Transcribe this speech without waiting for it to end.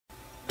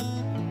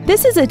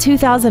This is a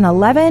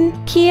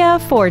 2011 Kia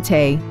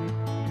Forte.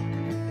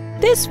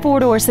 This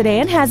four-door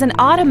sedan has an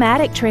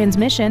automatic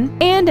transmission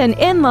and an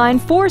inline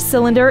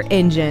four-cylinder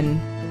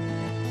engine.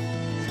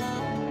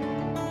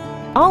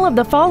 All of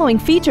the following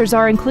features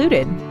are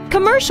included: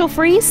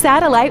 commercial-free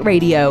satellite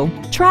radio,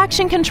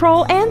 traction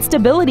control and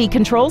stability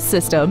control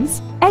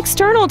systems,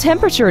 external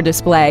temperature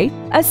display,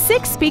 a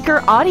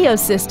 6-speaker audio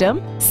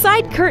system,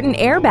 side curtain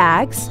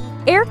airbags,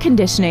 air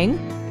conditioning,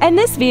 and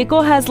this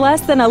vehicle has less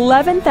than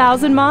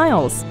 11,000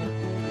 miles.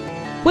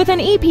 With an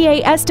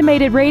EPA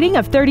estimated rating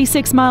of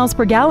 36 miles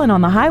per gallon on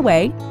the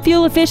highway,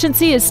 fuel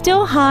efficiency is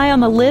still high on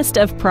the list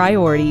of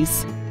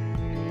priorities.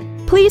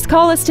 Please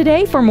call us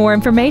today for more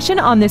information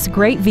on this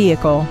great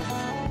vehicle.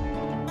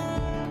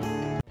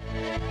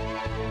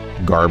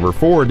 Garber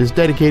Ford is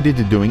dedicated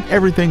to doing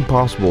everything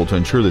possible to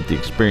ensure that the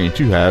experience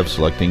you have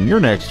selecting your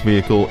next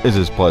vehicle is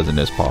as pleasant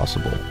as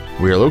possible.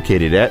 We are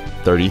located at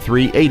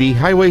 3380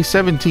 Highway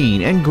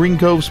 17 in Green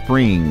Cove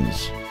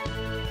Springs.